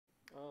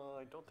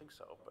don't think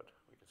so, but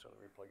we can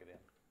certainly replug it in.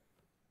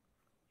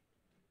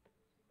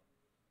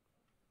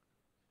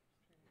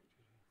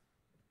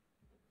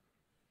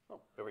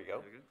 Oh, there we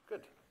go.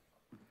 Good.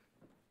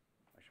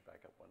 I should back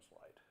up one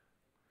slide.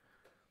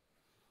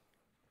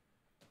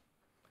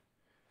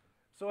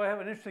 So I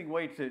have an interesting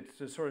way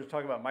to sort of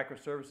talk about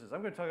microservices.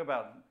 I'm going to talk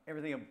about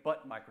everything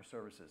but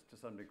microservices to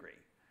some degree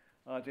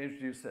to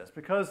introduce this.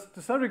 Because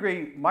to some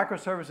degree,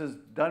 microservices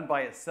done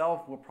by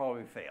itself will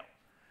probably fail.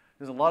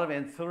 There's a lot of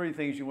ancillary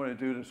things you want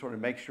to do to sort of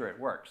make sure it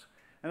works.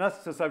 And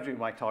that's the subject of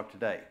my talk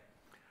today.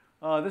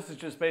 This is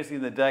just basically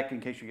the deck in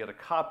case you get a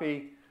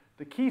copy.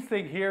 The key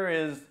thing here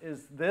is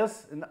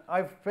this, and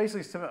I've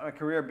basically spent my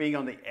career being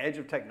on the edge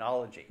of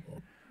technology.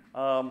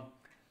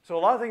 So a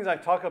lot of things I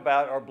talk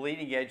about are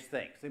bleeding edge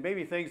things. They may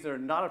be things that are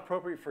not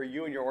appropriate for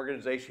you and your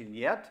organization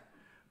yet,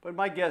 but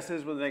my guess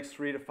is within the next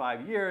 3 to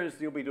 5 years,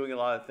 you'll be doing a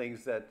lot of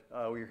things that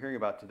we're hearing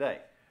about today.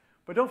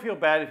 But don't feel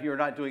bad if you're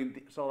not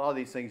doing a lot of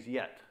these things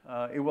yet.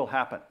 It will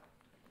happen.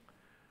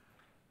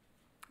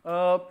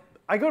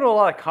 I go to a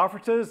lot of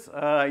conferences.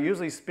 I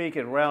usually speak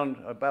at around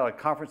about a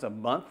conference a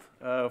month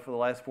for the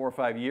last 4 or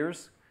 5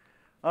 years.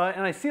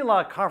 And I see a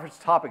lot of conference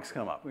topics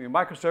come up. I mean,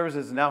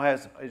 microservices now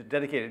has a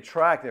dedicated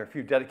track. There are a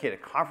few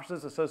dedicated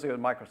conferences associated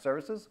with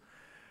microservices.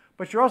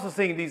 But you're also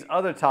seeing these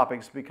other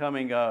topics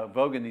becoming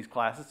vogue in these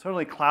classes.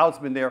 Certainly, cloud's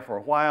been there for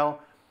a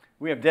while.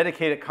 We have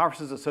dedicated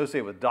conferences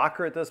associated with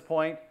Docker at this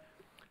point.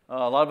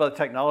 A lot of other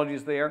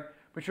technologies there.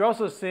 But you're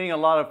also seeing a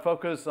lot of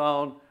focus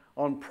on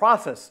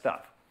process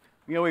stuff.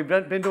 You know, we've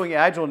been doing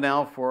Agile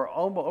now for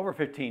over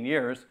 15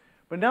 years.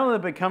 But now they're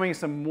becoming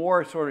some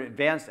more sort of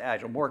advanced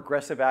Agile, more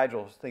aggressive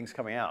Agile things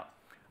coming out.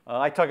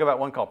 I talk about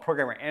one called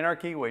Programmer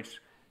Anarchy, which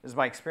is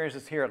my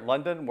experiences here at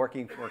London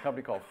working for a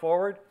company called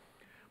Forward.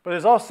 But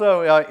there's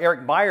also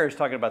Eric Myers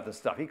talking about this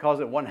stuff. He calls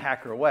it one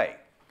hacker away,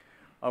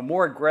 a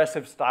more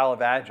aggressive style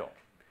of Agile.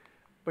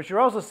 But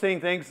you're also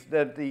seeing things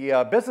that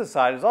the business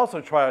side is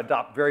also trying to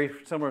adopt very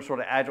similar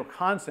sort of Agile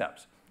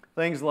concepts.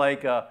 Things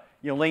like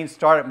lean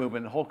startup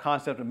movement, the whole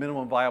concept of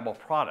minimum viable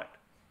product.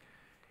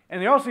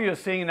 And you're also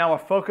seeing now a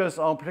focus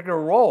on particular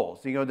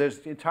roles. You know, there's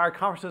entire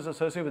conferences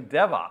associated with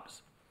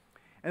DevOps.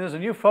 And there's a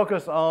new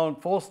focus on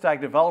full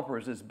stack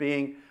developers as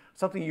being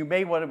something you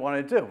may want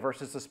to do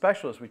versus the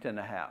specialists we tend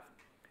to have.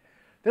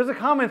 There's a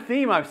common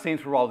theme I've seen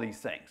through all these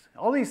things.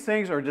 All these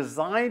things are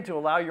designed to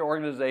allow your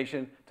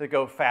organization to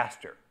go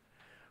faster.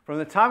 From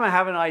the time I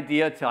have an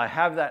idea till I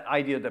have that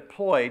idea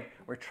deployed,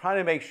 we're trying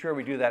to make sure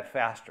we do that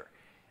faster.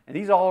 And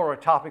these all are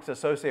topics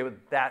associated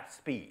with that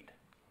speed.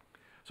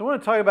 So I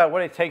want to talk about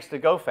what it takes to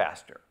go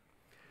faster.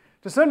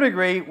 To some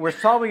degree, we're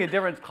solving a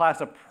different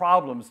class of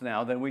problems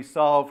now than we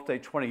solved, say,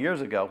 20 years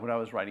ago when I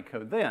was writing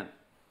code then.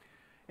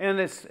 And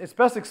it's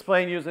best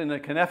explained using the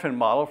Cynefin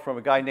model from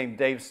a guy named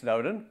Dave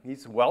Snowden.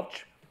 He's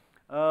Welsh.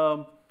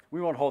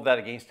 We won't hold that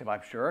against him,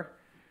 I'm sure.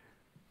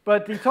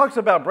 But he talks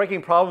about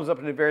breaking problems up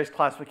into various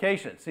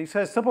classifications. He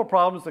says simple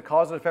problems, the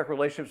cause and effect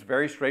relationship is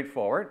very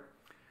straightforward.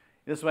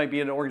 This might be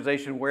an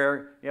organization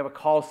where you have a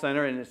call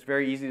center and it's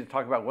very easy to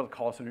talk about what a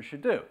call center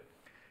should do.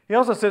 He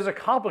also says they're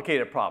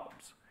complicated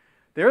problems.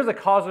 There is a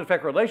cause and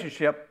effect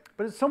relationship,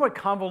 but it's somewhat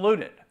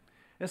convoluted.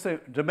 It's a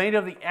domain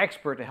of the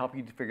expert to help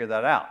you to figure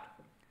that out.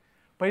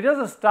 But he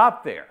doesn't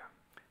stop there.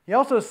 He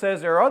also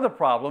says there are other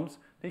problems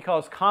that he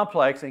calls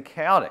complex and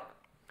chaotic.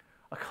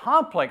 A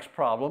complex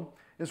problem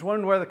is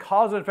one where the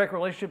cause and effect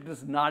relationship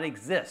does not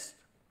exist.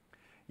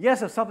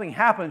 Yes, if something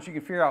happens, you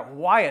can figure out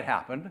why it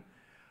happened,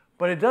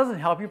 but it doesn't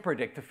help you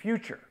predict the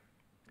future.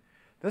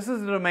 This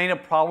is the domain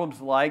of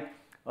problems like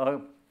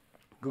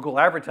Google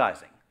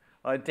advertising,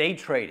 day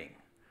trading,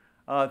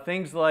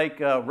 things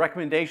like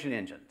recommendation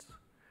engines.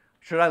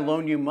 Should I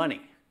loan you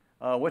money?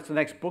 What's the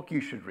next book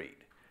you should read?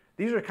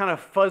 These are kind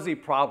of fuzzy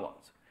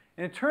problems.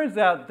 And it turns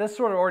out this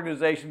sort of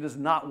organization does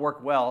not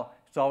work well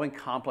solving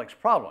complex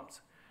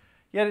problems.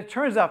 Yet it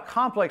turns out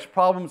complex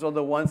problems are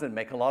the ones that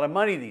make a lot of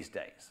money these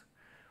days.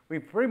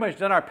 We've pretty much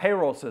done our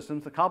payroll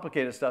systems. The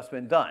complicated stuff's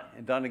been done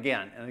and done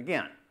again and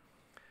again.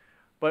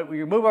 But when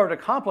you move over to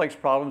complex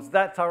problems,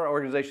 that type of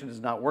organization does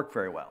not work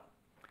very well.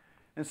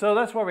 And so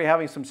that's why we're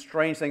having some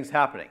strange things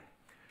happening.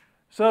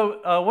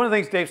 So one of the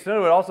things Dave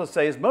Snowden would also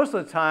say is most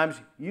of the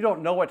times you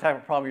don't know what type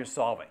of problem you're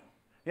solving.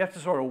 You have to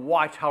sort of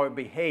watch how it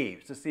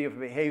behaves to see if it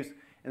behaves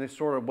in the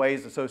sort of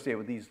ways associated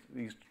with these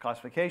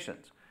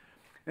classifications.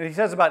 And he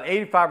says about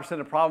 85%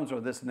 of problems are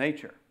of this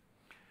nature.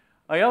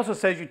 He also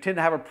says you tend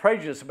to have a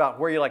prejudice about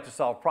where you like to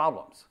solve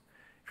problems.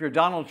 If you're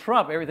Donald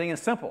Trump, everything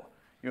is simple.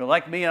 You're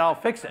like me and I'll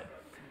fix it.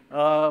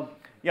 I'll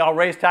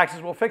raise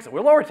taxes, we'll fix it.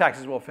 We'll lower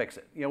taxes, we'll fix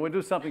it. We'll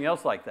do something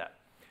else like that.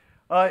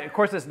 Of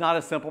course, it's not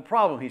a simple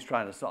problem he's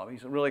trying to solve.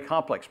 It's a really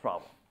complex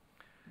problem.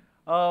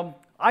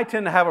 I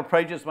tend to have a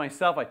prejudice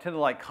myself. I tend to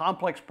like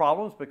complex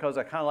problems because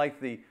I kind of like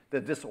the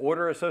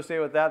disorder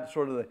associated with that,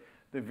 sort of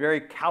the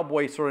very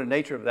cowboy sort of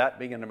nature of that,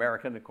 being an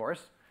American, of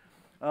course.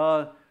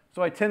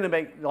 So I tend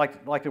to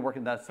like to work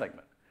in that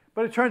segment.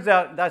 But it turns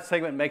out that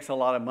segment makes a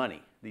lot of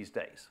money these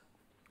days.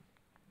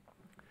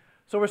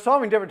 So we're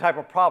solving different type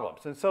of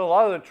problems. And so a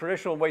lot of the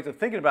traditional ways of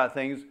thinking about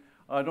things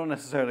don't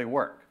necessarily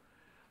work.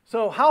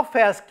 So how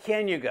fast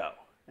can you go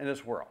in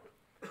this world?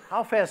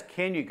 How fast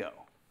can you go?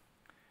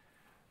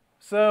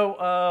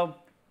 So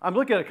I'm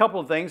looking at a couple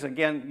of things.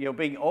 Again,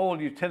 being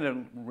old, you tend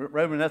to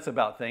reminisce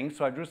about things.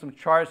 So I drew some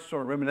charts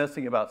sort of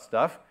reminiscing about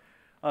stuff.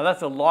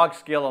 That's a log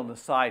scale on the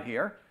side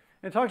here.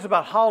 And it talks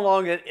about how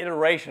long an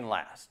iteration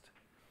lasts.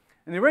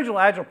 In the original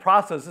Agile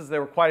processes,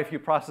 there were quite a few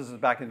processes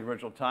back in the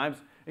original times.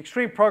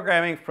 Extreme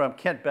programming from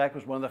Kent Beck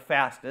was one of the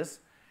fastest.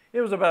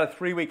 It was about a 2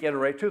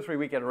 or 3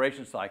 week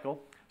iteration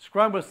cycle.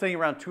 Scrum was sitting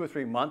around 2 or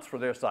 3 months for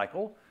their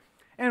cycle.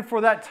 And for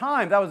that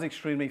time, that was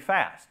extremely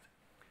fast.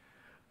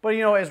 But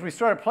as we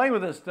started playing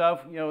with this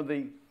stuff,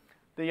 the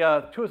 2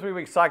 or 3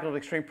 week cycle of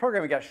extreme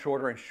programming got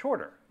shorter and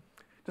shorter.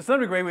 To some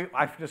degree,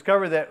 I've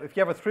discovered that if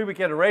you have a 3 week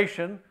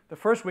iteration, the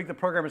first week the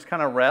programmers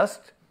kind of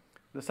rest,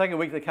 the second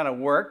week they kind of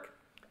work,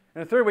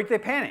 and the third week they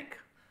panic.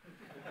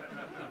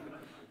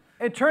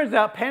 It turns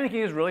out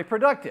panicking is really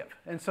productive,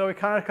 and so we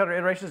kind of cut our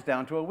iterations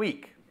down to a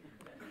week.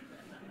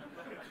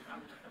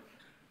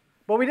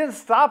 But we didn't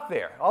stop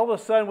there. All of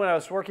a sudden, when I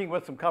was working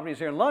with some companies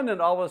here in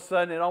London, all of a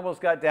sudden it almost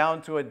got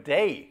down to a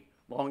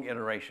day-long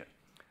iteration,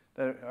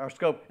 our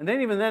scope. And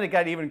then even then, it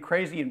got even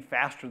crazy and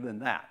faster than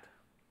that.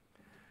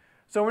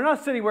 So we're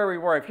not sitting where we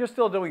were. If you're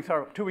still doing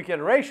 2 week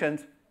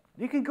iterations,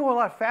 you can go a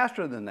lot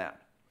faster than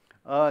that.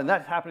 And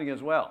that's happening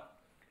as well.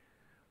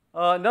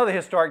 Another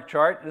historic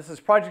chart, this is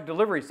project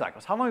delivery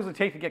cycles. How long does it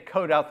take to get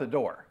code out the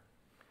door?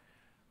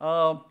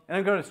 And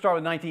I'm going to start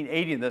with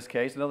 1980 in this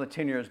case, another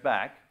 10 years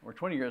back, or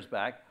 20 years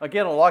back.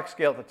 Again, a log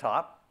scale at the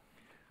top.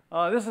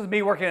 This is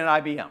me working at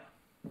IBM.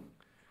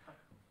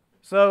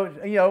 So,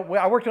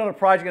 I worked on a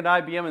project at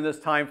IBM in this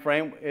time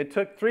frame. It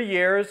took 3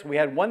 years. We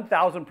had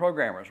 1,000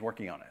 programmers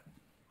working on it.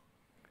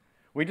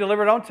 We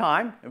delivered on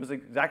time. It was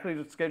exactly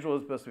the schedule it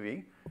was supposed to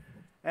be.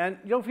 And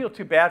you don't feel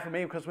too bad for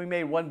me because we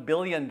made $1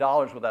 billion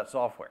with that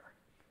software.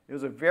 It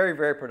was a very,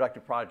 very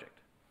productive project.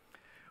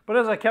 But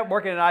as I kept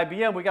working at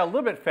IBM, we got a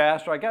little bit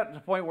faster. I got to the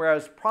point where I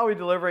was probably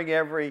delivering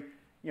every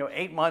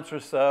 8 months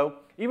or so.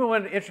 Even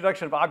when the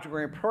introduction of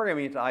object-oriented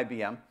programming into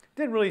IBM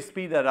didn't really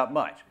speed that up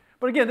much.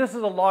 But again, this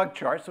is a log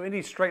chart, so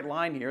any straight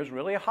line here is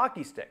really a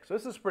hockey stick. So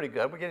this is pretty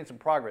good. We're getting some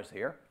progress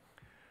here.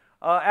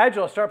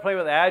 Agile, I start playing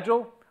with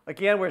Agile.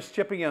 Again, we're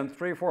shipping in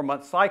 3 or 4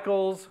 month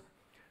cycles.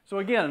 So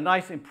again, a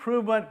nice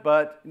improvement,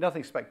 but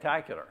nothing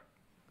spectacular.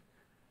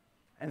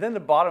 And then the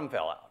bottom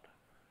fell out.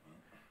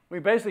 We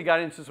basically got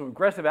into some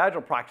aggressive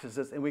Agile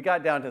practices, and we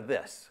got down to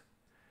this.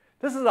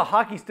 This is a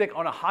hockey stick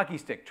on a hockey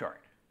stick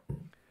chart.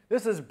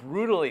 This is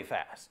brutally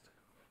fast.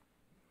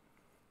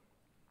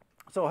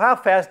 So how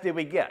fast did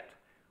we get?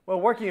 Well,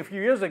 working a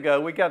few years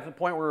ago, we got to the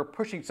point where we were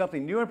pushing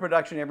something new in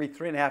production every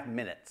 3.5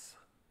 minutes.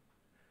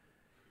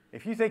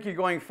 If you think you're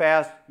going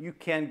fast, you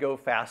can go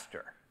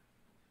faster.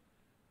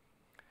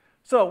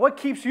 So what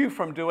keeps you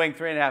from doing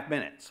 3.5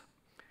 minutes?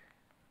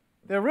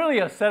 There are really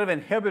a set of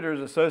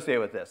inhibitors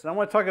associated with this. And I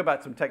want to talk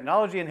about some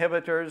technology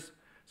inhibitors,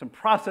 some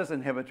process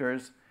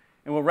inhibitors,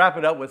 and we'll wrap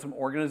it up with some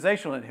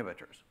organizational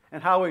inhibitors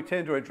and how we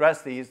tend to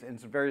address these in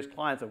some various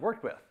clients I've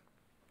worked with.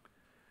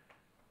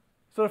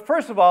 So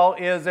first of all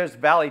is there's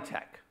Valley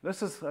Tech.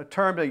 This is a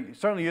term that's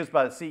certainly used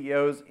by the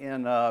CEOs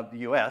in the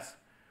US.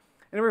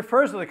 And it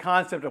refers to the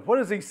concept of what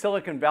is these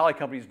Silicon Valley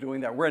companies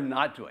doing that we're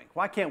not doing?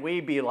 Why can't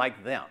we be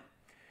like them?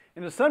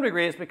 And to some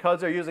degree, it's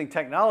because they're using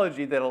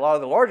technology that a lot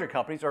of the larger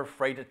companies are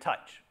afraid to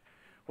touch.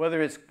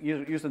 Whether it's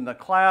using the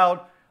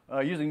cloud,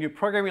 using new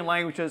programming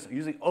languages,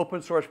 using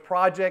open source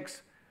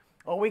projects.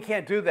 Oh, we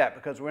can't do that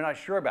because we're not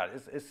sure about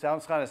it. It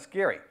sounds kind of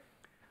scary.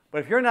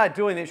 But if you're not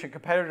doing this, your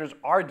competitors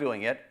are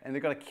doing it, and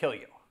they're going to kill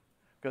you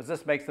because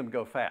this makes them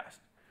go fast.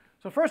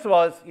 So first of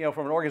all, it's,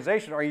 from an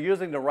organization, are you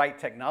using the right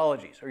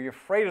technologies? Are you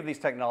afraid of these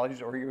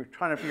technologies, or are you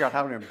trying to figure out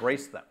how to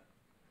embrace them?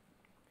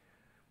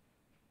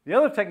 The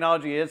other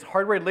technology is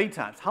hardware lead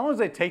times. How long does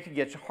it take to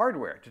get your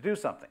hardware to do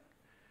something?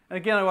 And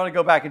again, I want to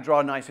go back and draw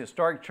a nice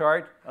historic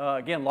chart.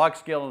 Again, log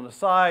scale on the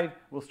side.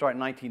 We'll start in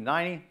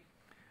 1990.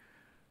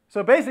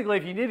 So basically,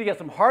 if you need to get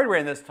some hardware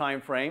in this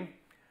time frame,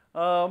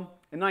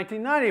 in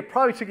 1990, it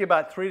probably took you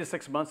about 3 to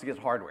 6 months to get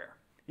hardware.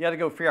 You had to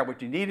go figure out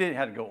what you needed. You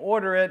had to go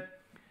order it.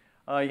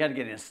 You had to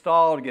get it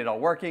installed, to get it all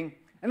working.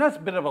 And that's a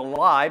bit of a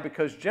lie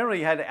because generally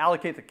you had to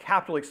allocate the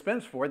capital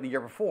expense for it the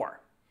year before.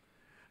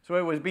 So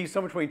it would be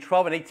somewhere between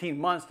 12 and 18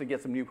 months to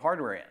get some new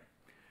hardware in.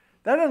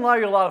 That didn't allow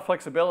you a lot of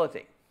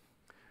flexibility.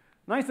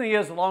 Nice thing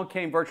is along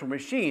came virtual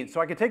machines. So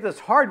I could take this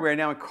hardware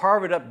now and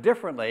carve it up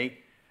differently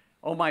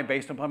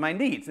based upon my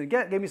needs. And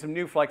it gave me some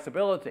new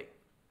flexibility.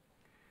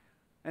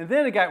 And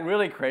then it got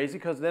really crazy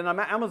because then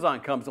Amazon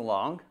comes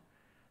along.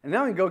 And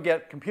now I can go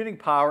get computing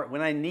power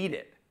when I need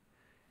it.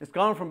 It's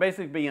gone from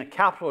basically being a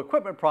capital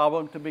equipment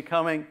problem to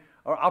becoming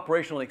an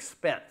operational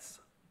expense.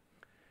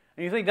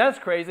 And you think that's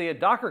crazy, a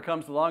Docker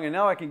comes along and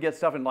now I can get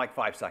stuff in like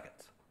 5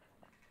 seconds.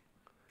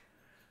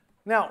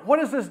 Now, what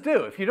does this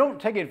do? If you don't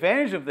take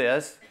advantage of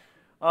this,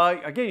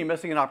 again, you're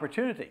missing an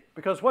opportunity.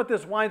 Because what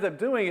this winds up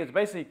doing is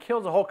basically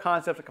kills the whole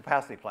concept of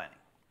capacity planning.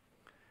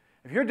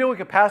 If you're doing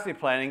capacity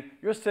planning,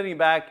 you're sitting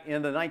back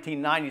in the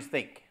 1990s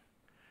think.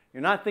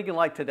 You're not thinking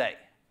like today.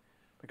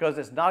 because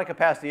it's not a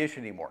capacity issue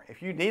anymore.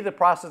 If you need the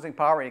processing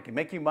power and it can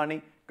make you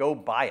money, go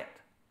buy it.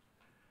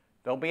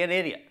 Don't be an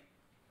idiot.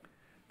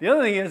 The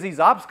other thing is these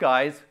ops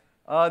guys,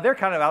 they're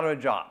kind of out of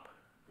a job.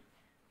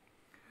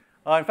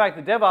 In fact,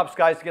 the DevOps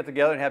guys get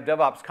together and have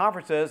DevOps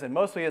conferences, and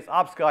mostly it's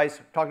ops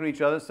guys talking to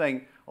each other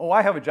saying, oh,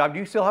 I have a job. Do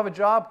you still have a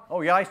job?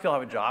 Oh, yeah, I still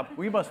have a job.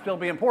 We must still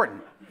be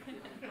important.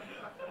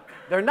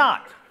 They're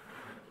not.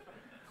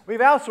 We've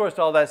outsourced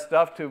all that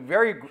stuff to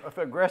very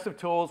aggressive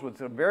tools with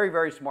some very,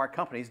 very smart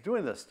companies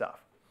doing this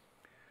stuff.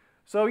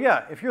 So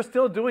yeah, if you're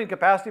still doing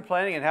capacity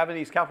planning and having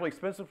these capital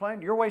expenses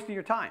planned, you're wasting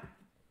your time.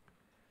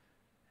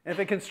 And if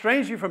it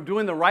constrains you from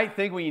doing the right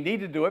thing when you need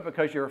to do it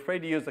because you're afraid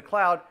to use the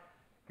cloud,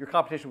 your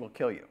competition will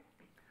kill you.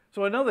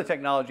 So another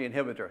technology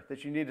inhibitor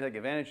that you need to take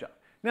advantage of.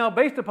 Now,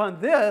 based upon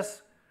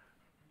this,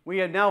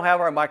 we now have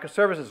our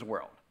microservices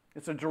world.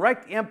 It's a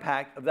direct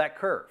impact of that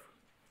curve.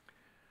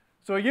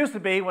 So it used to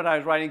be when I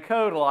was writing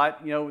code a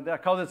lot, I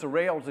call this a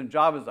Rails and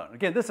Java zone.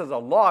 Again, this is a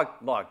log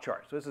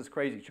chart, so this is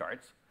crazy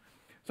charts.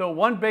 So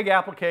one big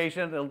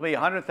application, it'll be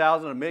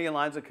 100,000, a million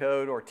lines of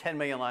code, or 10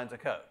 million lines of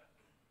code.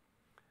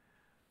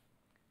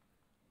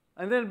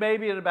 And then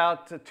maybe in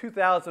about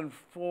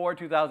 2004,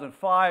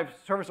 2005,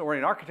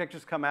 service-oriented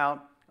architectures come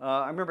out.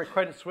 I remember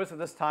Credit Suisse at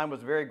this time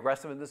was very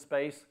aggressive in this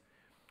space.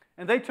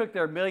 And they took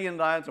their million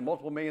lines or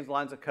multiple millions of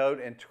lines of code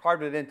and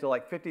carved it into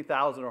like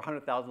 50,000 or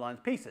 100,000 lines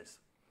pieces.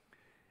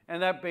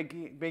 And that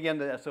began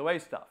the SOA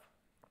stuff.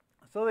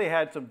 So they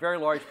had some very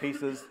large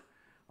pieces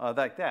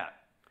like that.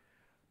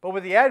 But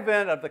with the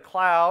advent of the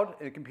cloud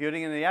and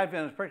computing and the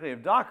advent particularly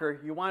of Docker,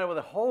 you wind up with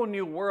a whole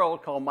new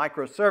world called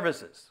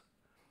microservices.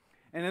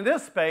 And in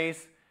this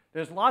space,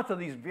 there's lots of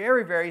these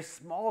very, very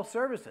small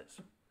services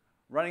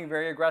running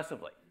very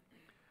aggressively.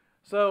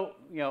 So,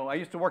 I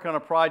used to work on a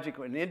project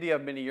in India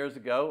many years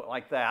ago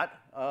like that.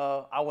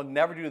 I will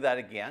never do that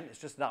again. It's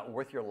just not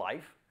worth your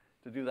life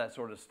to do that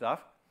sort of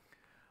stuff.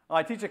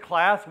 I teach a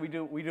class. We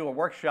do a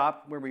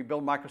workshop where we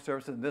build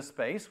microservices in this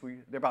space.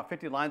 They're about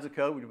 50 lines of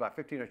code. We do about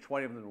 15 or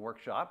 20 of them in the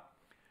workshop.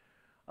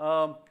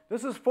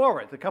 This is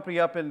Forward, the company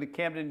up in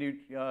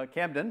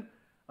Camden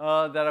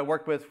that I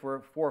worked with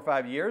for 4 or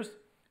 5 years.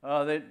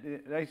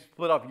 They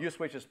split off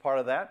USwitch as part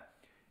of that.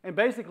 And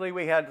basically,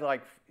 we had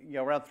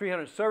around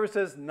 300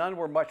 services. None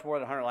were much more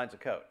than 100 lines of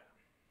code.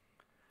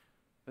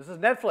 This is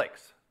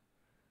Netflix,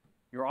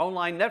 your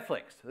online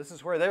Netflix. This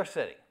is where they're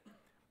sitting.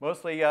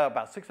 Mostly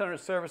about 600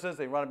 services.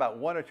 They run about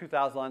 1,000 or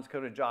 2,000 lines of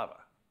code in Java.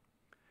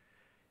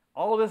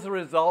 All of this is a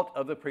result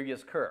of the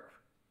previous curve.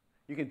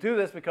 You can do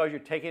this because you're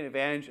taking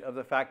advantage of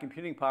the fact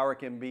computing power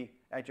can be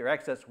at your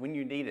excess when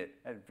you need it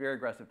at very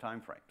aggressive time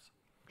frames.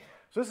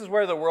 So this is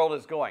where the world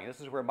is going.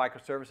 This is where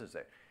microservices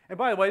are. And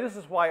by the way, this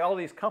is why all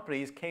these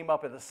companies came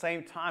up at the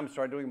same time and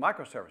started doing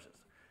microservices.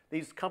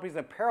 These companies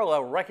in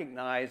parallel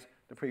recognize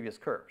the previous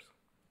curves.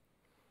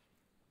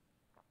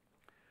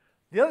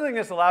 The other thing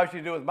this allows you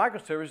to do with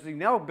microservices is you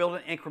now build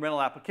an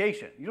incremental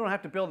application. You don't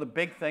have to build a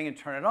big thing and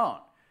turn it on.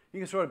 You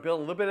can sort of build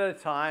a little bit at a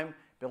time,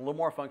 build a little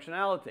more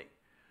functionality.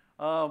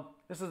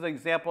 This is an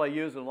example I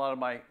use in a lot of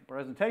my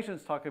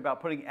presentations talking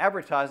about putting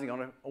advertising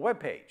on a web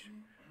page.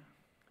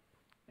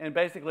 And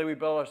basically, we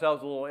build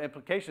ourselves a little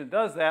application that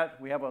does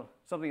that. We have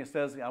something that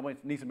says, I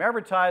need some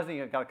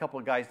advertising. I've got a couple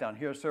of guys down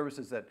here,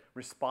 services that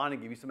respond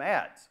and give you some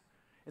ads.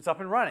 It's up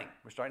and running.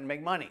 We're starting to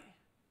make money.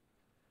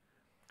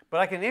 But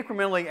I can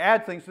incrementally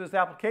add things to this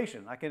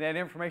application. I can add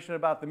information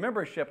about the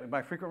membership in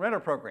my frequent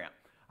renter program.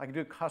 I can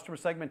do customer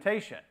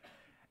segmentation,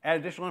 add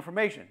additional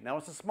information. Now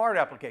it's a smart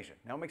application.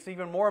 Now it makes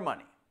even more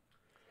money.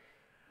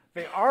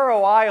 The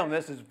ROI on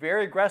this is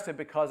very aggressive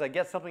because I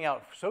get something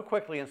out so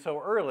quickly and so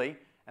early,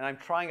 and I'm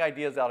trying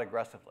ideas out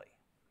aggressively.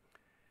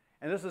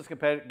 And this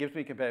gives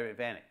me competitive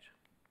advantage.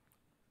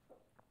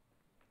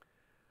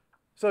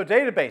 So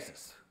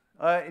databases.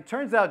 It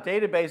turns out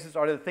databases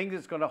are the thing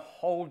that's going to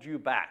hold you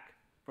back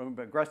from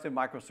aggressive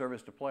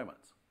microservice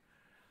deployments.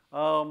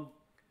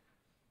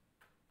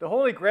 The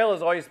holy grail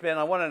has always been,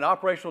 I want an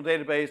operational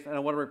database and I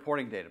want a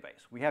reporting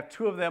database. We have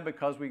two of them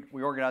because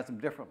we organize them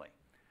differently.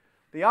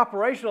 The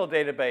operational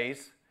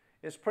database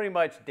is pretty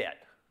much dead.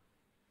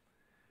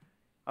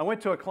 I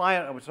went to a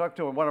client, I was talking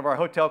to one of our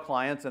hotel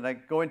clients, and I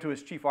go into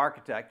his chief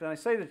architect, and I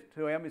say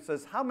to him, he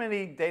says, how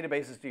many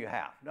databases do you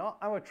have? No,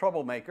 I'm a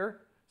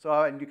troublemaker, so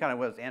I knew kind of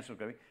what his answer was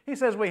going to be. He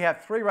says, we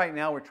have 3 right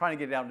now, we're trying to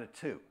get it down to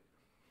 2.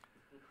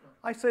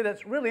 I say,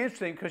 that's really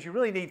interesting because you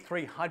really need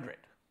 300.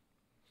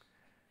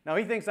 Now,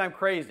 he thinks I'm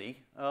crazy,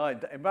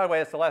 and by the way,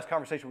 that's the last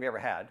conversation we ever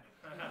had.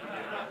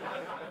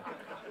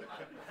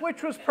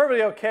 Which was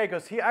perfectly okay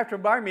because after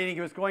my meeting,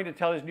 he was going to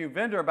tell his new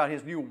vendor about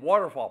his new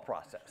waterfall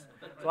process.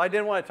 So I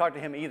didn't want to talk to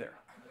him either.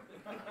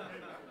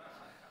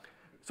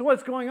 So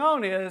what's going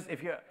on is,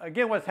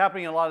 again, what's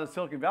happening in a lot of the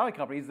Silicon Valley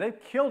companies, they've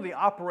killed the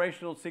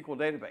operational SQL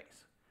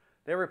database.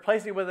 They're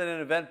replacing it with an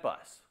event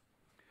bus.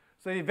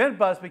 So the event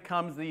bus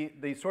becomes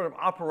the sort of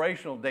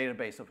operational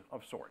database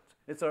of sorts.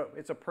 It's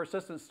a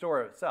persistent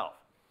store of itself.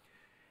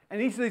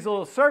 And each of these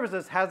little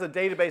services has a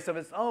database of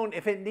its own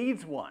if it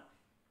needs one.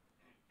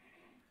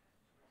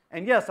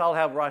 And yes, I'll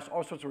have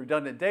all sorts of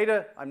redundant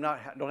data. I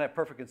don't have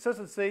perfect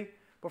consistency.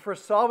 But for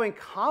solving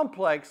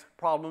complex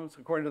problems,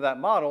 according to that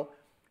model,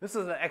 this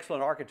is an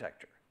excellent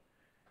architecture.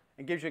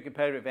 It gives you a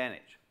competitive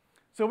advantage.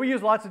 So we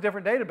use lots of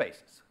different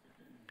databases.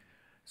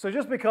 So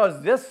just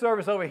because this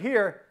service over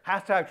here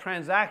has to have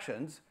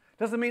transactions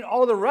doesn't mean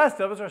all the rest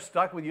of us are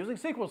stuck with using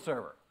SQL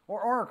Server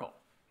or Oracle.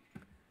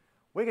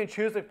 We can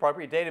choose the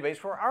appropriate database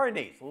for our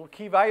needs. A little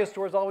key value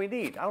store is all we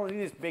need. I don't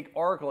need this big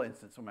Oracle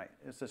instance in my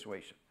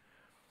situation.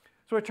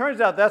 So it turns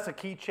out that's a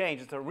key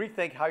change, is to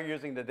rethink how you're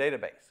using the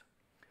database.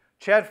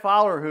 Chad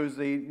Fowler, who's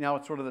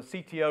now sort of the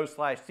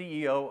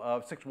CTO/CEO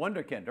of Six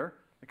Wonderkinder,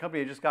 the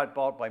company that just got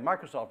bought by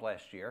Microsoft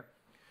last year,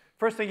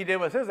 first thing he did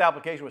with his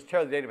application was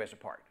tear the database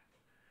apart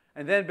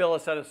and then build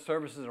a set of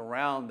services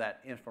around that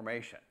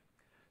information.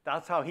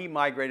 That's how he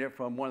migrated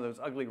from one of those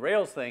ugly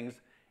Rails things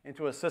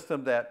into a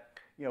system that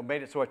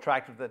made it so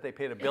attractive that they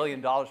paid $1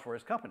 billion for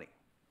his company.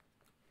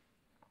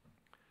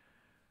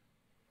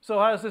 So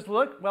how does this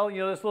look? Well,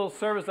 this little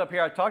service up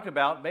here I talked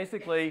about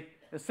basically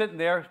is sitting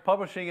there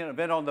publishing an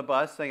event on the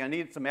bus saying, I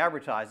need some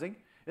advertising.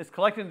 It's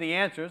collecting the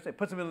answers. It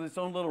puts them into its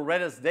own little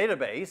Redis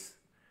database.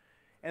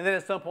 And then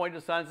at some point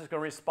decides it's going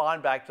to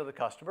respond back to the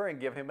customer and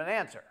give him an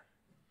answer.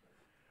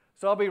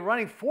 So I'll be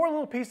running 4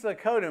 little pieces of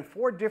code in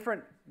 4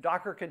 different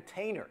Docker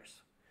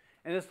containers.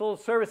 And this little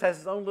service has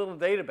its own little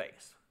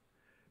database,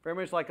 very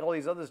much like all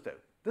these others do.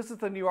 This is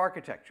the new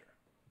architecture.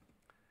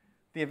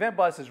 The event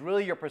bus is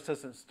really your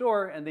persistent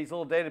store, and these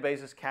little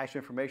databases cache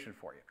information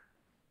for you.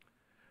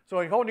 So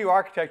a whole new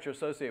architecture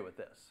associated with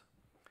this.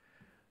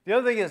 The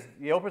other thing is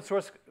the open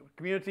source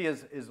community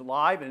is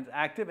live and it's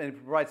active, and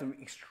it provides some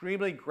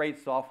extremely great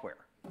software.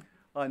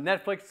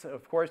 Netflix,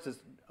 of course,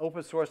 is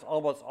open source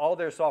almost all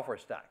their software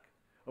stack.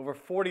 Over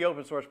 40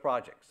 open source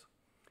projects.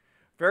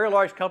 Very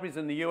large companies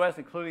in the US,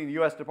 including the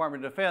US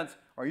Department of Defense,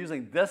 are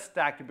using this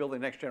stack to build their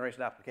next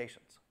generation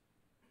applications.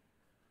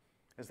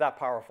 It's that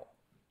powerful.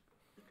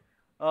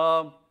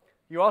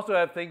 You also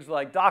have things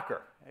like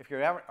Docker. If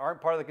you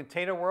aren't part of the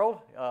container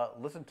world,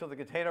 listen to the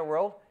container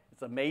world.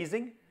 It's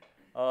amazing.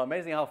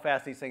 Amazing how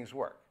fast these things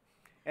work.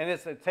 And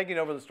it's taking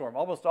over the storm.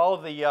 Almost all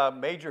of the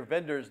major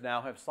vendors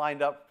now have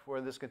signed up for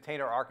this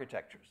container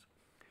architectures.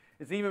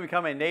 It's even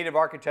become a native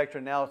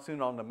architecture now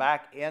soon on the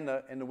Mac and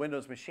the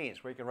Windows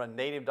machines, where you can run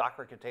native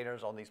Docker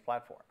containers on these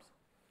platforms.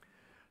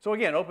 So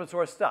again, open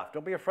source stuff.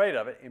 Don't be afraid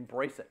of it.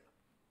 Embrace it.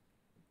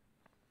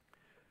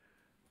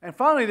 And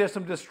finally, there's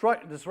some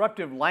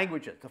disruptive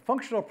languages. The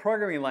functional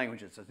programming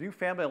languages, a new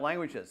family of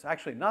languages.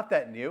 Actually, not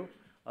that new.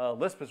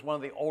 Lisp is one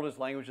of the oldest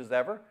languages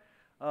ever.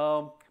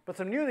 But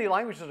some new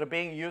languages are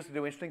being used to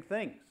do interesting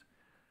things.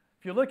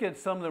 If you look at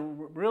some of the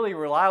really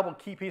reliable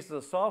key pieces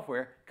of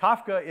software,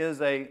 Kafka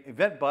is an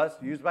event bus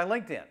used by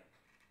LinkedIn.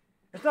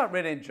 It's not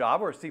written in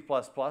Java or C++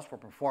 for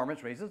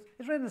performance reasons.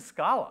 It's written in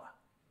Scala,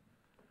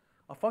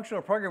 a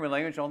functional programming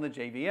language on the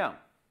JVM.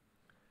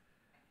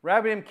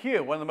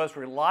 RabbitMQ, one of the most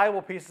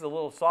reliable pieces of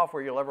little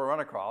software you'll ever run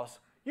across,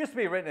 used to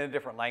be written in a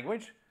different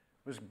language.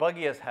 It was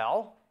buggy as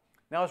hell.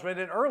 Now it's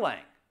written in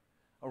Erlang,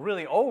 a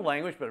really old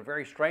language, but a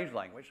very strange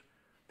language.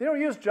 They don't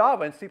use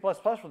Java and C++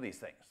 for these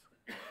things.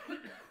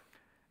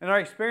 In our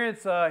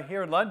experience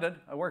here in London,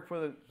 I work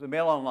for the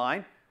Mail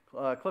Online.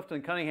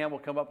 Clifton Cunningham will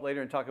come up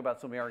later and talk about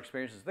some of our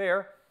experiences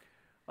there.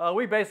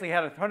 We basically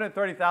had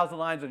 130,000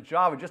 lines of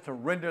Java just to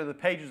render the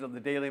pages of the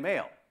Daily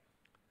Mail.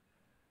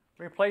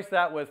 We replaced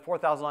that with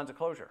 4,000 lines of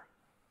Clojure.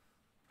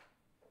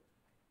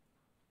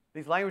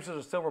 These languages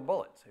are silver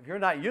bullets. If you're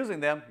not using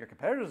them, your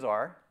competitors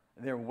are,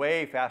 and they're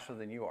way faster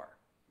than you are.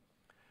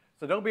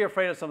 So don't be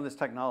afraid of some of this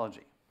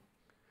technology.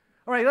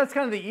 All right, that's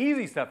kind of the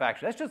easy stuff,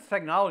 actually. That's just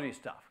technology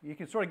stuff. You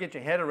can sort of get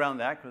your head around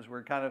that because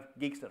we're kind of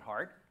geeks at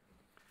heart.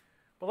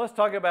 But let's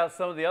talk about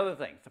some of the other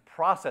things, the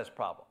process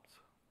problems.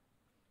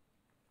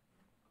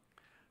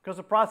 Because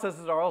the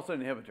processes are also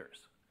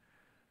inhibitors.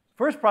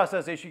 First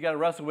process issue you got to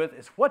wrestle with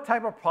is what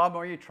type of problem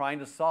are you trying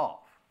to solve?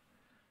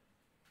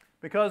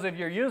 Because if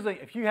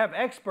you have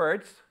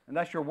experts, and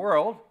that's your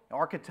world,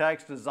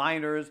 architects,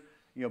 designers,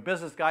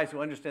 business guys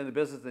who understand the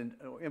business in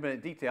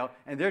infinite detail,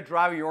 and they're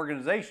driving your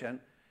organization,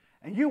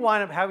 and you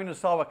wind up having to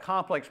solve a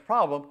complex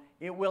problem,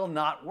 it will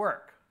not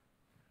work.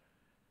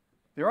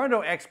 There are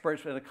no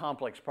experts in a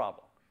complex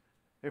problem.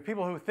 There are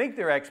people who think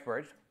they're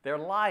experts. They're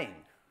lying.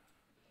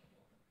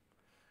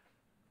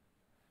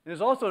 There's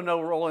also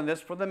no role in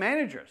this for the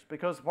managers,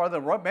 because part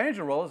of the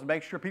manager role is to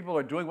make sure people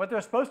are doing what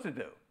they're supposed to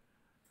do.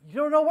 You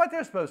don't know what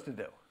they're supposed to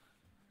do.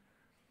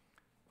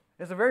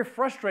 It's a very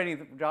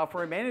frustrating job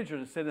for a manager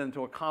to sit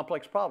into a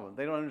complex problem.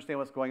 They don't understand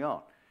what's going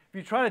on. If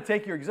you try to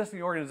take your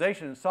existing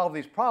organization and solve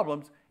these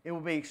problems, it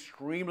will be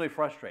extremely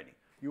frustrating.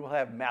 You will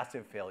have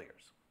massive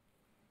failures.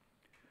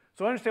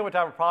 So understand what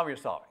type of problem you're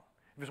solving.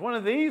 If it's one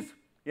of these,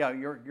 yeah, if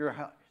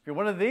you're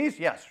one of these,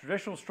 yes,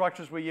 traditional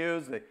structures we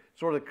use, the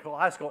sort of the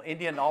classical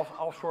Indian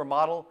offshore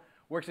model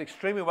works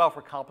extremely well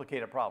for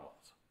complicated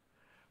problems.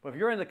 But if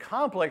you're in the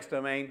complex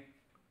domain,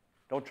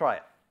 don't try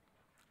it.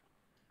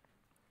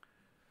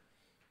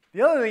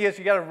 The other thing is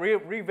you got to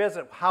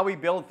revisit how we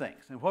build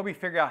things and what we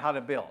figure out how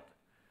to build.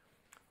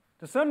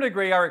 To some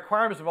degree, our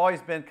requirements have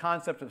always been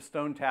concept of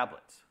stone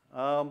tablets.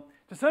 To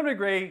some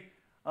degree,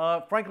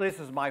 Frankly, this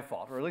is my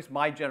fault, or at least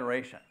my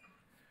generation.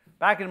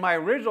 Back in my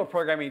original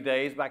programming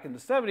days, back in the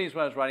 70s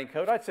when I was writing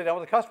code, I'd sit down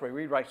with a customer,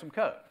 we'd write some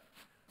code.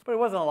 But it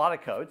wasn't a lot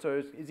of code,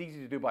 so it's easy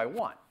to do by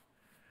one.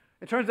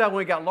 It turns out when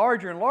we got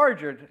larger and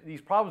larger,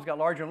 these problems got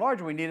larger and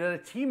larger, we needed a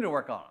team to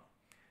work on them.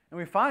 And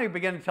we finally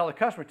began to tell the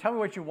customer, tell me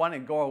what you want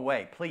and go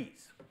away,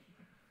 please.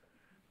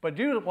 But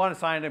do want to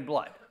sign it in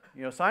blood.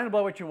 You know, sign in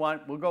blood what you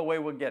want, we'll go away,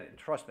 we'll get it,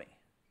 trust me.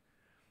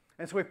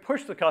 And so we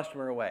pushed the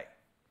customer away.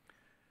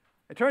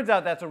 It turns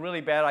out that's a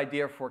really bad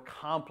idea for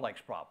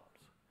complex problems.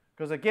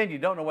 Because again, you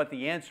don't know what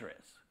the answer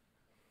is.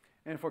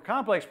 And for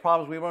complex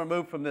problems, we want to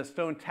move from this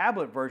stone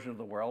tablet version of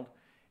the world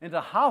into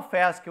how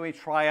fast can we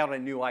try out a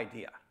new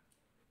idea?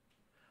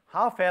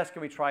 How fast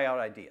can we try out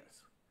ideas?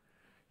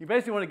 You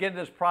basically want to get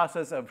into this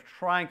process of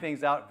trying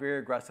things out very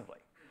aggressively.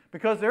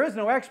 Because there is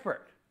no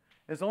expert.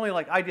 It's only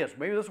like ideas.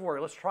 Maybe this will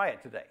work. Let's try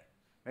it today.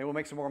 Maybe we'll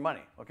make some more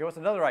money. Okay, what's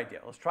another idea?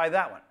 Let's try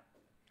that one.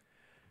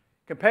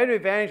 Competitive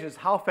advantage is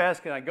how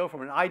fast can I go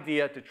from an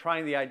idea to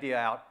trying the idea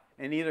out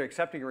and either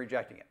accepting or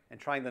rejecting it and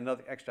trying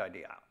another extra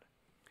idea out.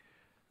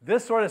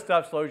 This sort of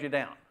stuff slows you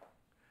down.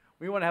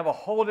 We want to have a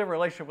whole different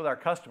relationship with our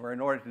customer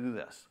in order to do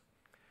this.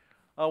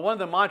 One of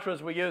the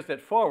mantras we used at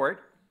Forward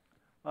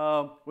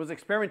was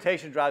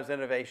experimentation drives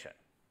innovation.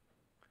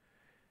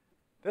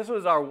 This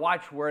was our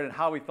watchword and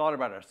how we thought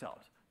about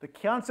ourselves. The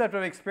concept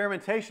of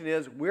experimentation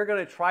is we're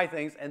going to try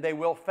things and they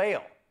will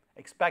fail.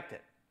 Expect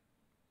it.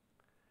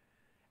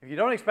 If you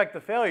don't expect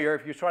the failure,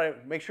 if you try to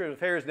make sure the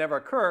failures never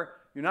occur,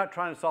 you're not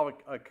trying to solve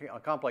a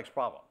complex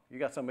problem. You've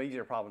got some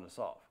easier problem to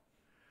solve.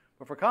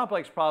 But for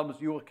complex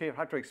problems, you will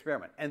have to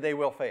experiment, and they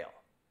will fail.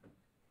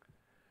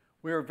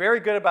 We were very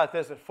good about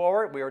this at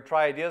Forward. We would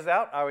try ideas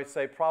out. I would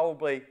say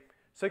probably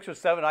 6 or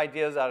 7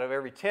 ideas out of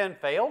every 10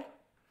 failed.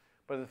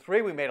 But the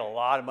 3, we made a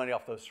lot of money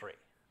off those 3.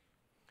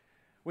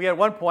 We had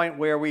one point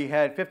where we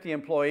had 50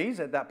 employees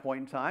at that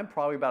point in time.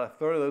 Probably about a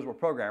third of those were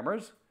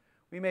programmers.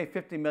 We made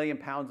 50 million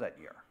pounds that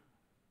year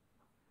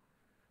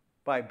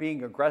by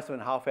being aggressive in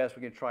how fast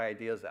we can try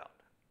ideas out.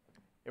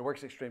 It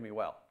works extremely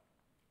well.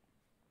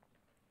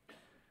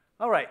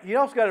 All right, you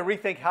also got to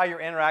rethink how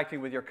you're interacting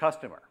with your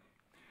customer.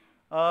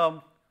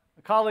 A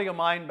colleague of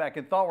mine back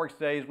in ThoughtWorks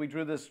days, we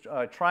drew this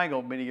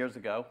triangle many years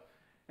ago,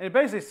 and it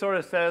basically sort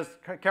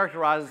of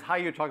characterizes how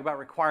you talk about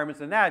requirements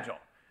in Agile.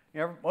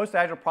 You know, most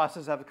Agile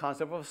processes have the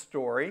concept of a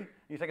story.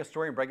 You take a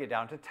story and break it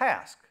down to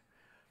tasks.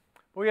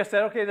 But we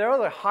said, okay, there are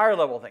other higher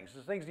level things.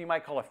 There's things you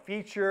might call a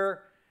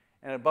feature,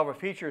 and above a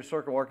feature is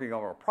circle working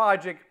over a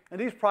project. And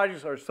these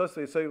projects are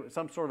associated with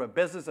some sort of a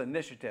business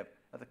initiative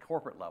at the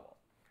corporate level.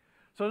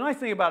 So the nice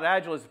thing about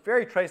Agile is it's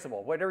very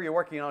traceable. Whatever you're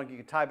working on, you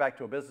can tie back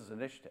to a business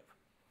initiative.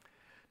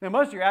 Now,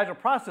 most of your Agile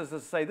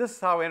processes say, this is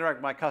how I interact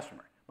with my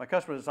customer. My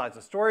customer decides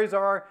the stories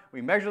are,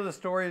 we measure the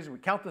stories, we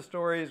count the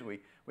stories, we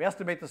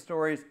estimate the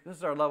stories. This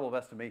is our level of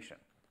estimation.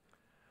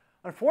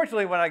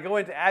 Unfortunately, when I go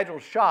into Agile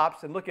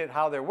shops and look at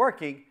how they're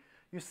working,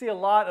 you see a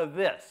lot of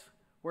this,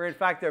 where in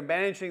fact they're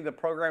managing the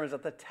programmers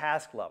at the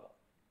task level,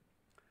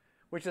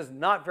 which is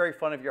not very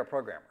fun if you're a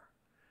programmer.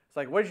 It's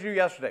like, what did you do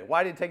yesterday?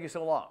 Why did it take you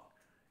so long?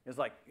 It's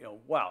like, you know,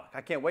 wow,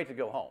 I can't wait to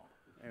go home.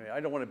 I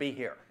don't want to be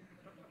here.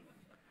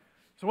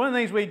 So one of the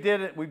things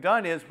we've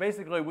done is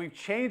basically we've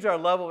changed our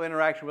level of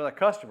interaction with our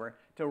customer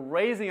to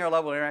raising our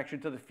level of interaction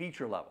to the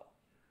feature level.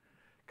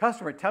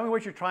 Customer, tell me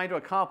what you're trying to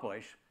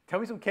accomplish, tell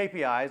me some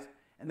KPIs,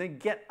 and then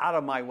get out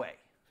of my way.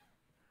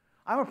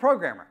 I'm a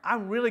programmer.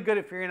 I'm really good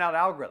at figuring out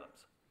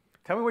algorithms.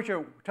 Tell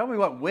me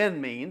what win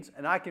means,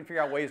 and I can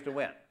figure out ways to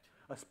win,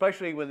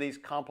 especially with these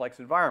complex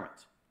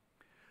environments.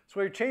 So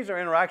we've changed our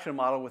interaction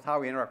model with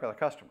how we interact with our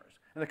customers.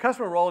 And the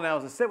customer role now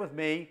is to sit with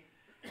me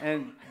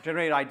and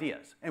generate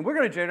ideas. And we're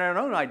going to generate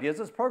our own ideas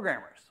as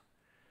programmers.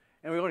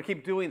 And we want to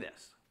keep doing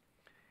this.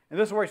 And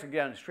this works,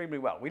 again, extremely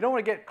well. We don't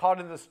want to get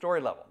caught in the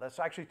story level. That's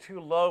actually too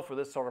low for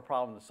this sort of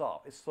problem to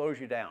solve. It slows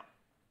you down.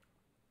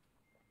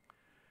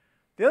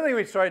 The other thing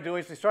we started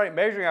doing is we started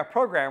measuring our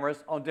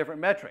programmers on different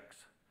metrics.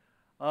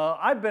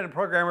 I've been a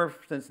programmer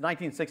since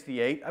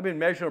 1968. I've been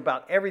measuring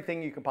about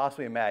everything you can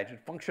possibly imagine.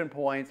 Function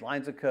points,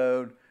 lines of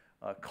code,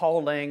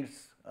 call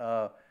lengths,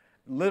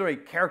 literally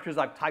characters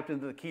I've typed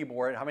into the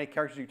keyboard, how many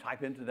characters you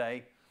type in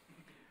today.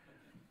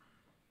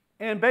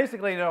 And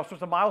basically, you know,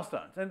 sorts of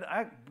milestones. And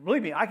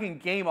believe me, I can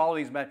game all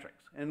these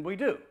metrics. And we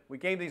do. We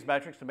game these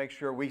metrics to make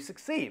sure we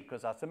succeed,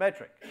 because that's the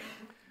metric.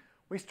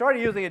 We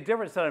started using a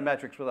different set of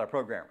metrics with our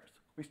programmers.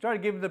 We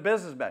started giving the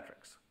business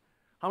metrics.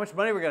 How much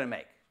money we're going to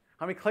make?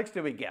 How many clicks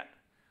did we get?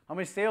 How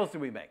many sales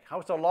did we make?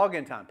 What's our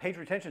login time? Page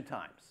retention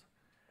times?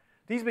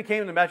 These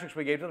became the metrics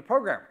we gave to the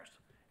programmers.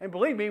 And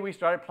believe me, we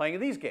started playing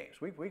these games.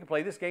 We can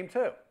play this game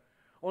too.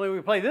 Only when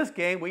we play this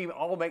game, we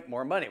all make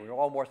more money. We're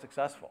all more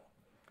successful.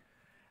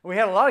 And we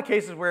had a lot of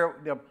cases where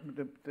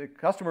the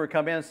customer would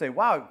come in and say,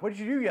 wow, what did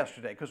you do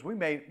yesterday? Because we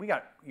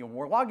got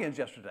more logins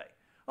yesterday.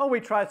 Oh, we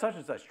tried such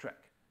and such trick,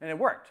 and it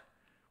worked.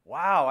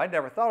 Wow, I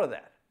never thought of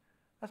that.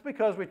 That's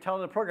because we're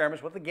telling the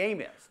programmers what the game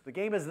is. The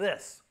game is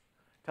this.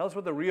 Tell us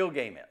what the real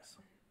game is.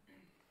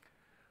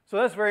 So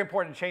that's very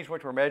important to change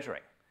what we're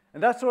measuring.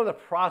 And that's sort of the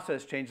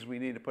process changes we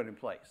need to put in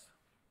place.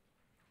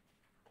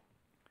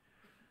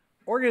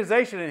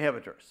 Organization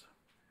inhibitors.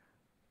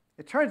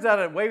 It turns out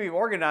that the way we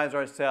organize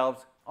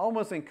ourselves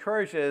almost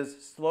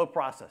encourages slow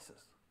processes.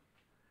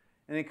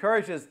 And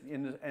encourages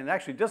and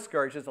actually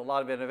discourages a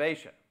lot of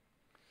innovation.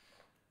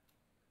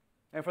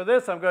 And for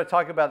this, I'm going to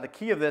talk about the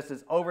key of this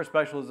is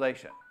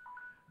over-specialization.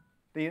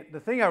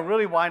 The thing I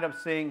really wind up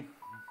seeing,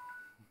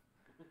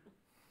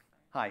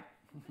 hi.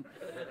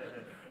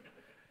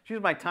 She's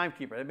my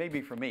timekeeper. It may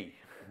be for me.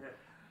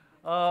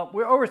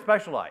 We're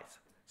over-specialized.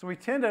 So we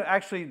tend to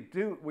actually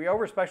we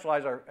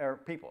over-specialize our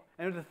people.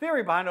 And the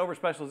theory behind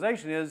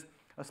over-specialization is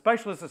a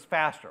specialist is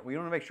faster. We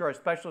want to make sure our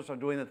specialists are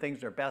doing the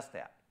things they're best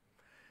at.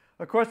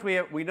 Of course,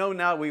 we know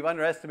now we've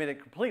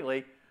underestimated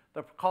completely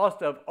the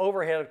cost of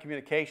overhead of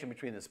communication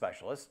between the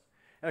specialists,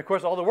 and of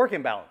course all the work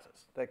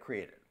imbalances that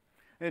created.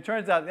 And it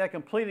turns out that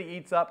completely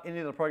eats up any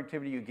of the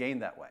productivity you gain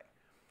that way.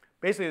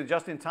 Basically, the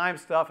just-in-time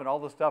stuff and all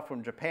the stuff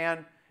from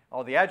Japan,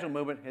 all the Agile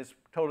movement has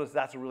told us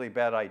that's a really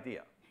bad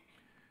idea.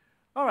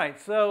 All right,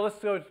 so let's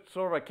do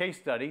sort of a case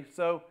study.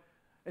 So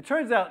it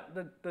turns out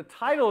that the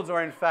titles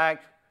are, in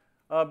fact,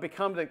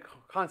 become the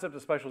concept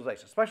of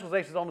specialization.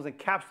 Specialization is almost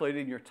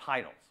encapsulated in your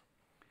titles.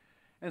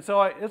 And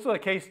so this was a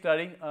case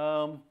study.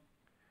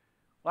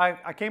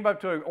 I came up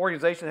to an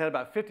organization that had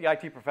about 50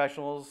 IT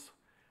professionals.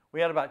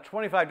 We had about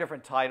 25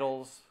 different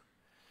titles.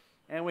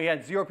 And we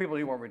had 0 people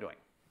who knew what we were doing.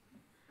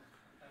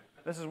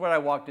 This is what I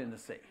walked in to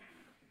see. I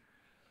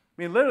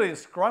mean, literally, the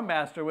Scrum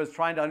Master was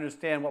trying to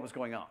understand what was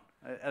going on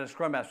at a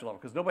Scrum Master level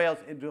because nobody else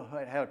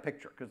had a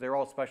picture because they were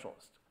all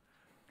specialists.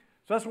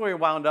 So that's what we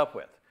wound up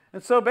with.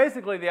 And so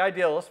basically, the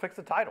idea, let's fix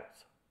the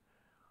titles.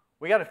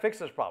 We got to fix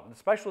this problem. The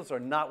specialists are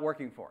not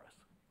working for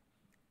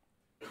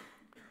us.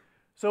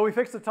 So we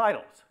fixed the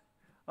titles.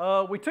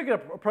 We took an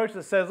approach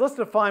that says, let's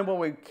define what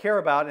we care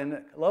about and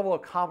the level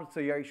of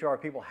competency our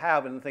people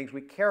have in the things we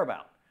care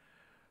about.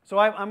 So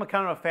I'm a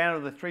kind of a fan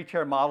of the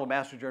 3-tier model,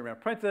 Master, Journeyman,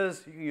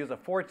 Apprentice. You can use a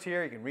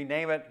 4-tier. You can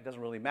rename it. It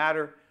doesn't really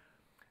matter.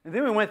 And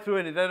then we went through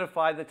and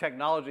identified the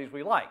technologies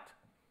we liked,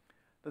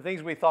 the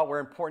things we thought were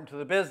important to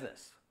the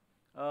business.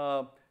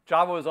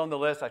 Java was on the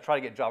list. I tried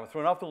to get Java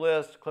thrown off the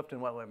list.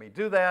 Clifton wouldn't let me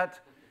do that.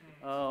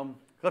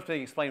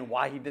 Clifton explained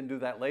why he didn't do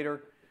that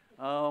later.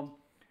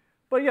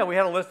 But yeah, we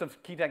had a list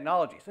of key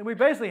technologies. And we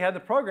basically had the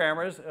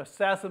programmers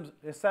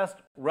assessed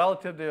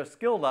relative to their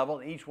skill level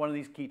in each one of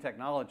these key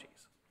technologies.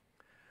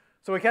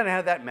 So we kind of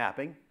had that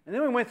mapping. And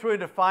then we went through and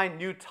defined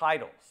new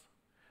titles.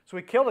 So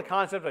we killed the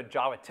concept of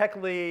Java tech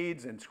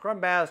leads and Scrum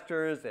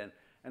Masters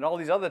and all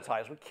these other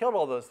titles. We killed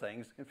all those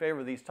things in favor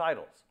of these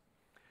titles.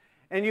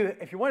 And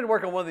if you wanted to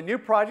work on one of the new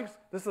projects,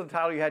 this is the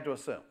title you had to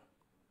assume.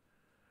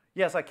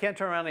 Yes, I can't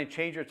turn around and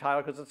change your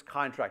title because it's a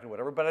contract or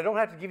whatever, but I don't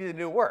have to give you the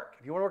new work.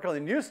 If you want to work on the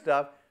new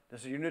stuff,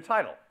 this is your new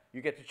title.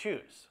 You get to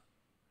choose.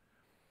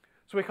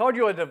 So we called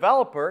you a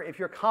developer if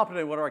you're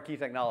competent in one of our key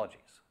technologies.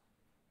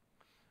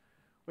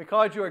 We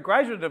called you a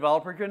graduate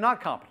developer if you're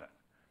not competent.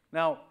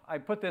 Now, I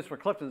put this for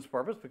Clifton's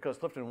purpose because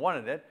Clifton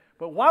wanted it,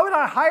 but why would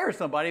I hire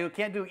somebody who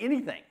can't do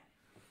anything?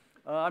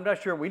 I'm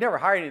not sure. We never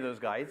hired any of those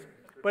guys,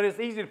 but it's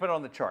easy to put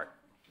on the chart.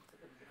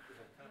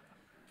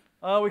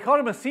 We called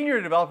him a senior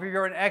developer if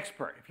you're an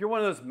expert. If you're one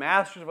of those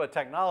masters of a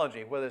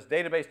technology, whether it's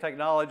database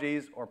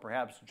technologies or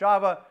perhaps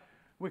Java,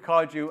 we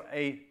called you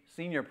a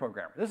senior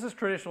programmer. This is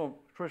traditional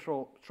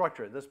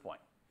structure at this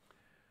point.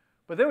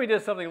 But then we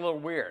did something a little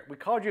weird. We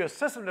called you a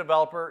system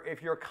developer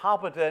if you're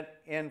competent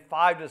in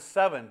 5 to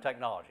 7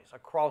 technologies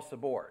across the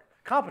board.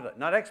 Competent,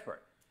 not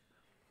expert.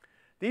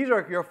 These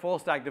are your full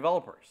stack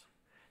developers.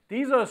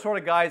 These are the sort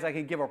of guys I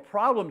can give a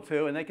problem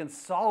to and they can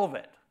solve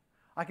it.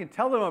 I can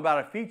tell them about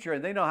a feature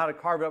and they know how to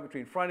carve it up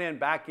between front end,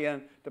 back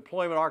end,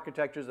 deployment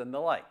architectures, and the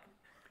like.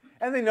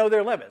 And they know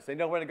their limits. They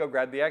know when to go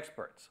grab the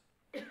experts.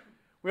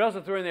 We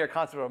also threw in there a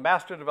concept of a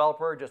master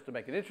developer just to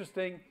make it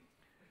interesting.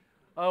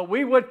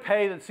 We would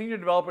pay the senior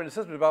developer and the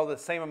system developer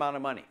the same amount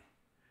of money.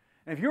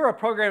 And if you're a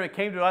programmer that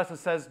came to us and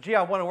says, gee,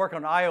 I want to work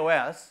on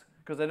iOS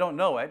because I don't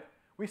know it,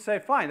 we say,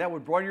 fine, that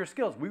would broaden your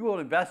skills. We will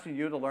invest in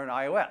you to learn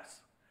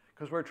iOS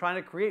because we're trying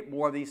to create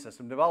more of these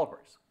system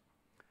developers.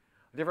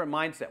 A different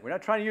mindset. We're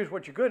not trying to use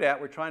what you're good at.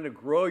 We're trying to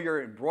grow you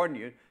and broaden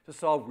you to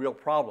solve real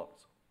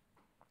problems.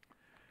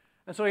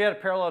 And so we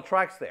had parallel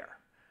tracks there.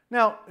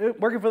 Now,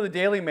 working for the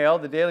Daily Mail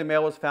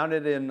was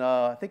founded in,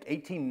 I think,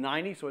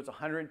 1890, so it's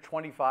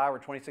 125 or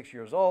 26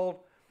 years old,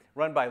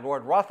 run by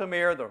Lord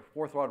Rothermere, the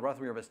 4th Lord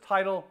Rothermere of his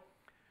title.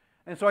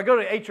 And so I go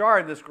to HR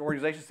in this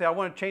organization and say, I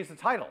want to change the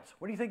titles.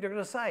 What do you think they're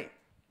going to say?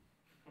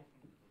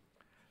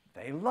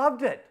 They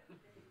loved it.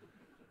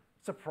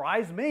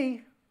 Surprised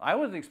me. I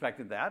wasn't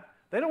expecting that.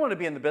 They don't want to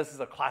be in the business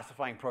of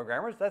classifying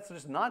programmers. That's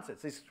just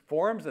nonsense. These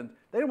forums, and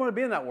they don't want to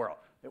be in that world.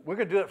 We're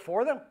going to do it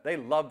for them. They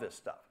love this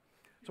stuff.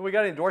 So we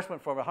got an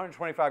endorsement from a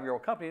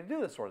 125-year-old company to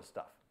do this sort of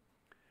stuff.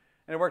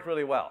 And it worked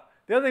really well.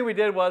 The other thing we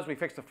did was we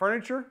fixed the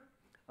furniture.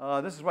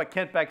 This is what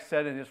Kent Beck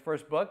said in his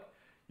first book.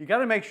 You got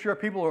to make sure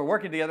people who are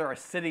working together are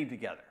sitting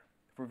together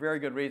for very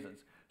good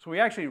reasons. So we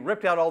actually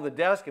ripped out all the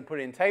desks and put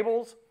in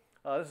tables.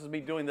 This is me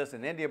doing this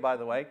in India, by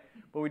the way.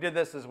 But we did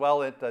this as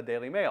well at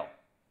Daily Mail.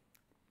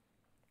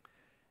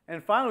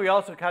 And finally, we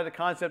also had the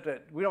concept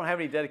that we don't have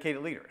any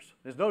dedicated leaders.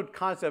 There's no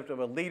concept of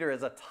a leader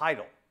as a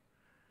title.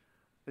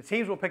 The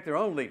teams will pick their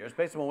own leaders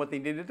based on what they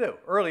need to do.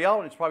 Early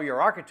on, it's probably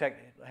your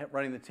architect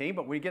running the team,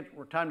 but when you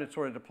get time to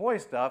sort of deploy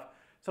stuff,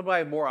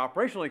 somebody with more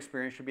operational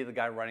experience should be the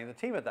guy running the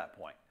team at that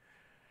point.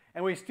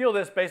 And we steal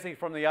this basically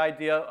from the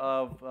idea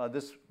of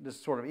this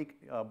sort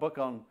of book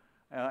on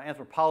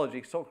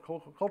anthropology,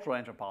 cultural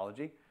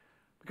anthropology,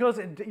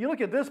 because you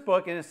look at this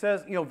book and it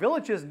says,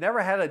 villages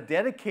never had a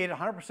dedicated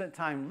 100%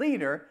 time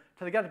leader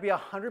until they got to be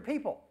 100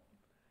 people.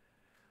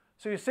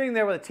 So you're sitting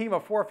there with a team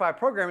of 4 or 5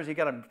 programmers, you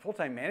got a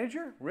full-time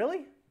manager?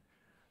 Really?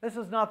 This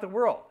is not the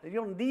world. You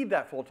don't need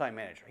that full-time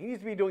manager. He needs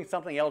to be doing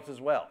something else as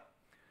well.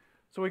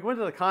 So we went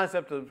to the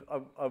concept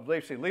of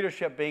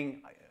leadership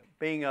being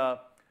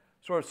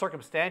sort of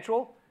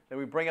circumstantial, that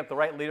we bring up the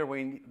right leader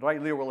when the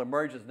right leader will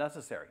emerge as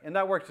necessary. And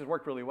that has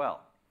worked really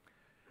well.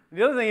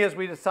 The other thing is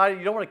we decided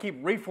you don't want to keep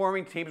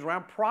reforming teams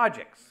around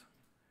projects,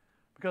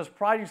 because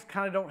projects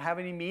kind of don't have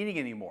any meaning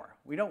anymore.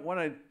 We don't want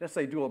to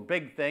necessarily do a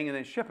big thing and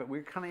then ship it.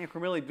 We're kind of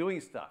incrementally doing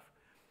stuff.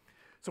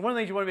 So one of the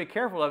things you want to be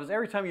careful of is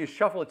every time you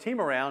shuffle a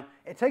team around,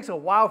 it takes a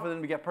while for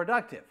them to get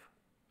productive.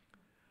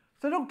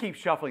 So don't keep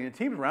shuffling the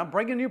teams around.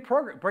 Bring a new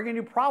program, bring a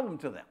new problem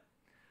to them.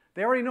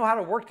 They already know how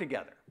to work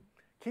together.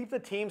 Keep the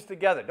teams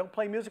together. Don't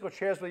play musical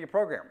chairs with your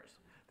programmers.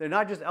 They're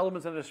not just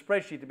elements in a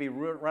spreadsheet to be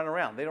run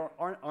around. They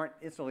aren't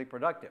instantly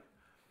productive.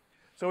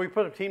 So we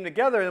put a team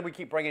together and we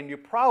keep bringing new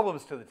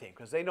problems to the team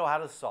because they know how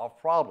to solve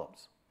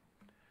problems.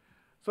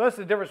 So that's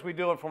the difference we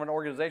do from an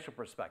organizational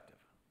perspective.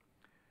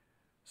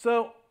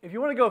 So if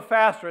you want to go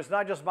faster, it's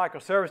not just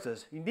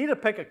microservices. You need to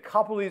pick a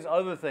couple of these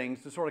other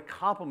things to sort of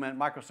complement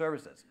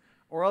microservices,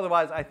 or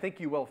otherwise I think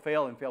you will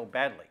fail and fail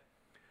badly.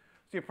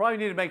 So you probably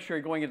need to make sure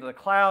you're going into the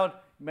cloud,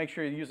 make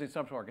sure you're using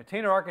some sort of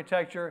container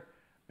architecture,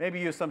 maybe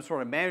use some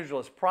sort of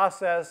managerless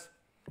process.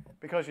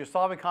 Because you're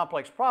solving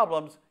complex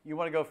problems, you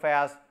want to go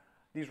fast.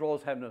 These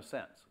roles have no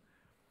sense.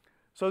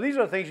 So these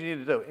are the things you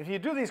need to do. If you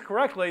do these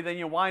correctly, then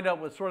you wind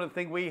up with sort of the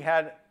thing we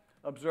had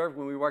observed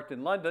when we worked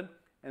in London,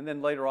 and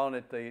then later on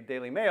at the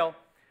Daily Mail,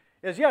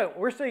 is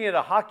we're sitting at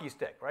a hockey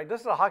stick, right?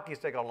 This is a hockey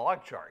stick on a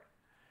log chart.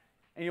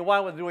 And you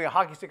wind up doing a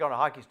hockey stick on a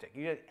hockey stick.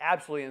 You get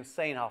absolutely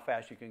insane how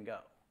fast you can go.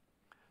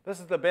 This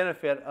is the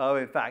benefit of,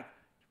 in fact,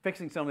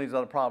 fixing some of these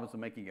other problems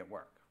and making it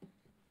work.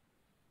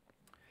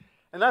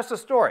 And that's the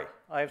story.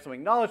 I have some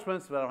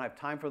acknowledgments, but I don't have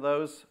time for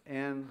those,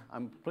 and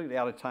I'm completely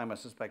out of time, I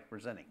suspect,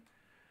 presenting.